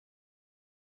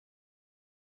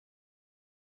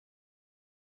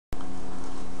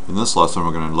In this lesson,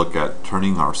 we're going to look at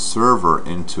turning our server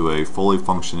into a fully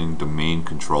functioning domain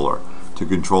controller to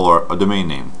control a domain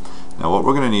name. Now what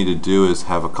we're going to need to do is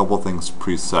have a couple things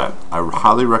preset. I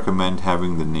highly recommend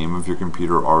having the name of your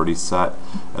computer already set,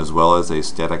 as well as a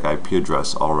static IP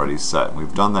address already set.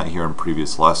 We've done that here in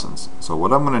previous lessons. So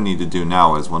what I'm going to need to do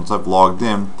now is, once I've logged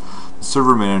in, the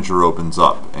Server Manager opens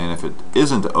up, and if it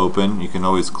isn't open, you can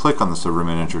always click on the Server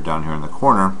Manager down here in the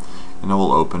corner and it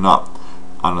will open up.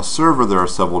 On a server, there are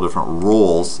several different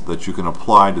roles that you can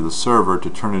apply to the server to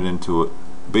turn it into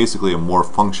basically a more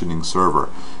functioning server.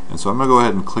 And so I'm going to go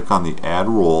ahead and click on the Add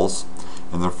Roles,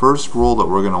 and the first role that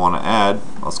we're going to want to add,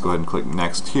 let's go ahead and click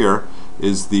Next here,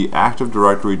 is the Active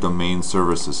Directory Domain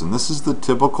Services. And this is the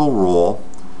typical role.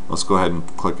 Let's go ahead and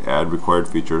click Add Required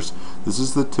Features. This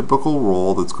is the typical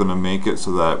role that's going to make it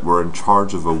so that we're in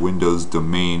charge of a Windows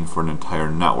domain for an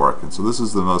entire network. And so this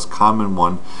is the most common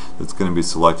one that's going to be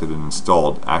selected and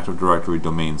installed, Active Directory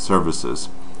Domain Services.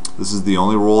 This is the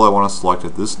only role I want to select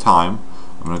at this time.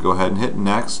 I'm going to go ahead and hit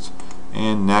Next,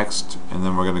 and Next, and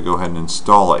then we're going to go ahead and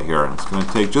install it here. And it's going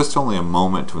to take just only a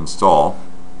moment to install.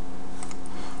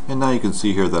 And now you can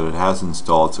see here that it has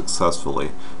installed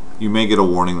successfully. You may get a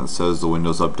warning that says the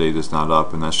Windows Update is not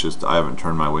up, and that's just I haven't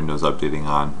turned my Windows Updating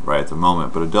on right at the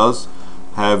moment. But it does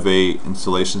have a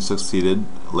Installation Succeeded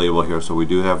label here, so we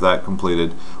do have that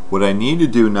completed. What I need to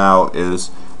do now is,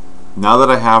 now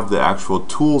that I have the actual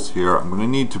tools here, I'm going to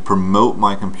need to promote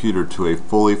my computer to a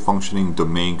fully functioning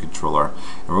domain controller.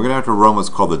 And we're going to have to run what's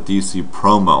called the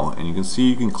dcpromo. And you can see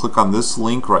you can click on this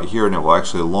link right here and it will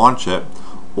actually launch it.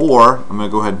 Or I'm going to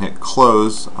go ahead and hit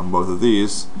Close on both of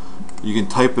these. You can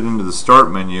type it into the Start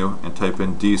menu and type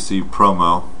in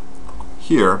dcpromo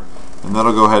here, and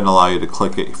that'll go ahead and allow you to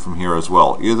click it from here as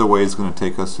well. Either way, it's going to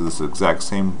take us to this exact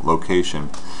same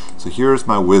location. So here's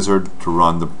my wizard to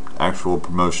run the actual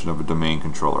promotion of a domain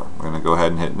controller. We're going to go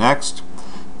ahead and hit Next,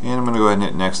 and I'm going to go ahead and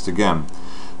hit Next again.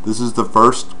 This is the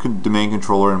first domain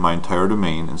controller in my entire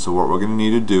domain, and so what we're going to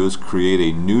need to do is create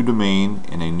a new domain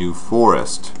in a new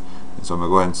forest. And so I'm going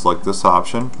to go ahead and select this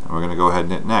option, and we're going to go ahead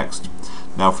and hit Next.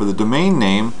 Now for the domain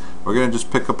name, we're going to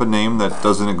just pick up a name that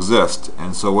doesn't exist.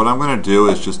 And so what I'm going to do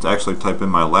is just actually type in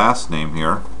my last name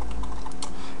here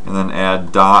and then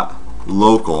add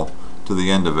 .local to the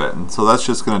end of it. And so that's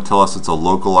just going to tell us it's a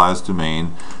localized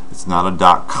domain. It's not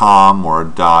a .com or a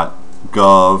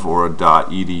 .gov or a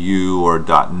 .edu or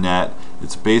a .net.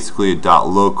 It's basically a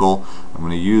 .local. I'm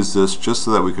going to use this just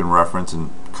so that we can reference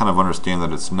and kind of understand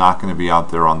that it's not going to be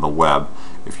out there on the web.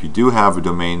 If you do have a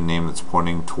domain name that's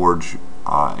pointing towards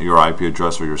your IP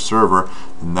address or your server,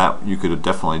 then that you could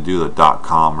definitely do the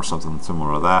 .com or something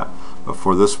similar to that. But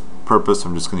for this purpose,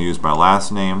 I'm just going to use my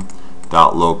last name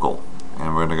 .local, and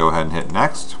we're going to go ahead and hit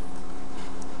Next.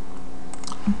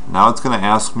 Now it's going to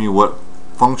ask me what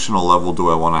functional level do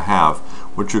I want to have.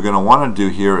 What you're going to want to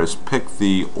do here is pick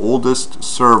the oldest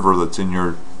server that's in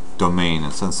your domain,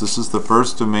 and since this is the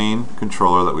first domain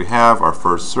controller that we have, our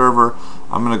first server,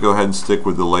 I'm going to go ahead and stick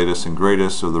with the latest and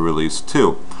greatest, so the release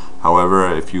 2.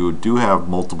 However, if you do have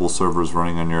multiple servers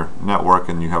running on your network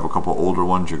and you have a couple older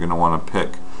ones, you're going to want to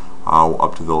pick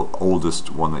up to the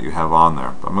oldest one that you have on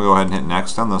there. But I'm going to go ahead and hit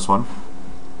Next on this one,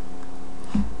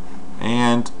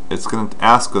 and it's going to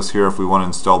ask us here if we want to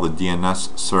install the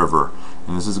DNS server.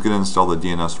 And this is going to install the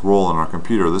DNS role in our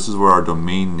computer. This is where our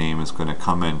domain name is going to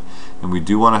come in. And we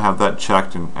do want to have that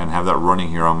checked and have that running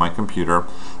here on my computer.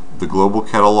 The global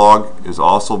catalog has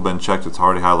also been checked. It's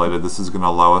already highlighted. This is going to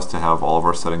allow us to have all of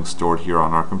our settings stored here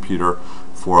on our computer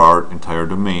for our entire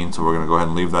domain. So we're going to go ahead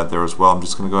and leave that there as well. I'm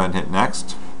just going to go ahead and hit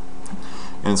Next.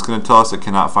 And it's going to tell us it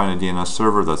cannot find a DNS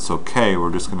server. That's okay.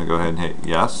 We're just going to go ahead and hit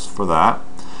Yes for that.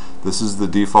 This is the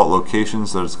default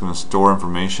locations that it's going to store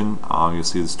information. You'll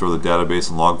see it store the database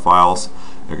and log files.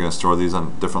 They're going to store these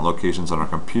on different locations on our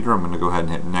computer. I'm going to go ahead and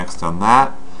hit Next on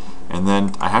that. And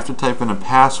then I have to type in a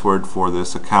password for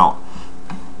this account.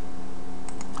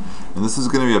 And this is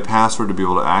going to be a password to be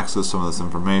able to access some of this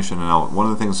information. And now one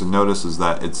of the things to notice is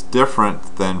that it's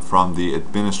different than from the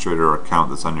administrator account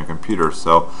that's on your computer.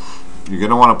 So you're going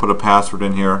to want to put a password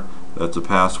in here. That's a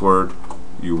password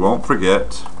you won't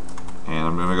forget. And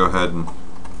I'm going to go ahead and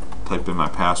type in my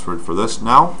password for this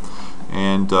now,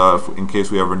 and in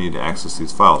case we ever need to access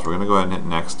these files, we're going to go ahead and hit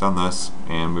Next on this,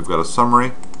 and we've got a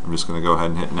summary. I'm just going to go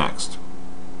ahead and hit Next.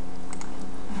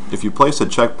 If you place a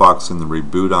checkbox in the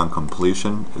reboot on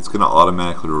completion, it's going to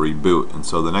automatically reboot, and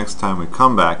so the next time we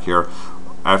come back here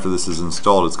after this is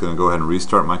installed, it's going to go ahead and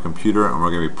restart my computer, and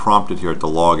we're going to be prompted here at the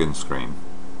login screen.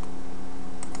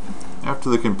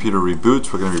 After the computer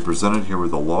reboots, we're going to be presented here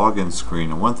with a login screen,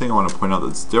 and one thing I want to point out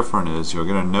that's different is you're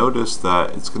going to notice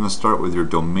that it's going to start with your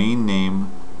domain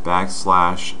name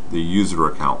 / the user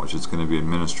account, which is going to be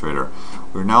administrator.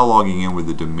 We're now logging in with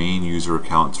the domain user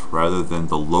accounts rather than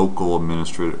the local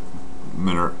administrator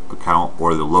account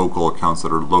or the local accounts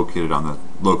that are located on the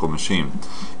local machine.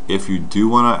 If you do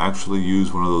want to actually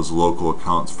use one of those local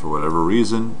accounts for whatever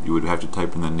reason, you would have to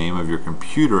type in the name of your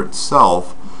computer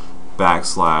itself /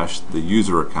 the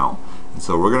user account. And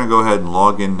so we're going to go ahead and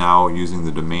log in now using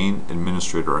the domain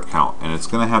administrator account, and it's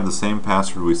going to have the same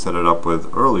password we set it up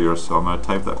with earlier, so I'm going to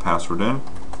type that password in,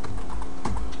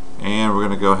 and we're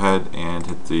going to go ahead and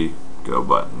hit the go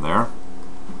button there.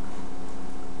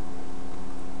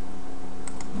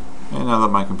 And now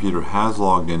that my computer has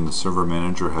logged in, the Server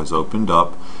Manager has opened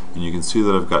up, and you can see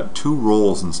that I've got two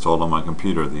roles installed on my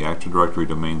computer, the Active Directory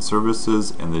Domain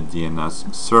Services and the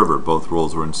DNS Server. Both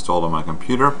roles are installed on my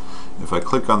computer. If I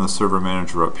click on the Server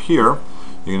Manager up here,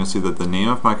 you're going to see that the name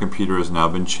of my computer has now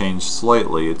been changed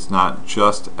slightly. It's not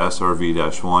just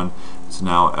SRV-1, it's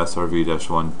now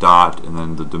SRV-1 dot, and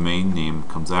then the domain name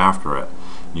comes after it.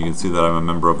 You can see that I'm a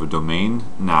member of a domain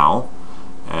now,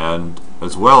 and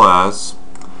as well as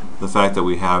the fact that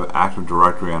we have Active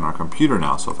Directory on our computer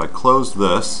now. So if I close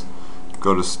this,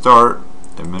 go to Start,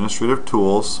 Administrative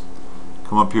Tools,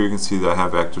 come up here, you can see that I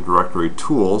have Active Directory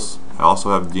Tools. I also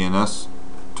have DNS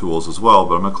Tools as well,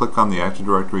 but I'm going to click on the Active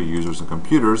Directory Users and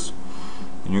Computers,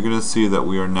 and you're going to see that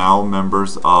we are now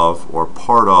members of or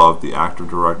part of the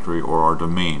Active Directory or our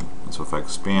domain. And so if I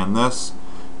expand this,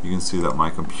 you can see that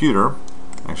my computer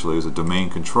actually is a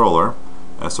domain controller.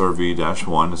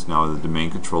 SRV-1 is now the domain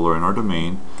controller in our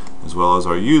domain, as well as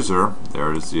our user.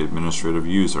 There is the administrative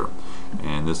user.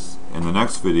 And in the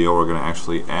next video, we're going to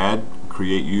actually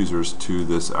create users to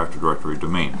this Active Directory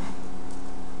domain.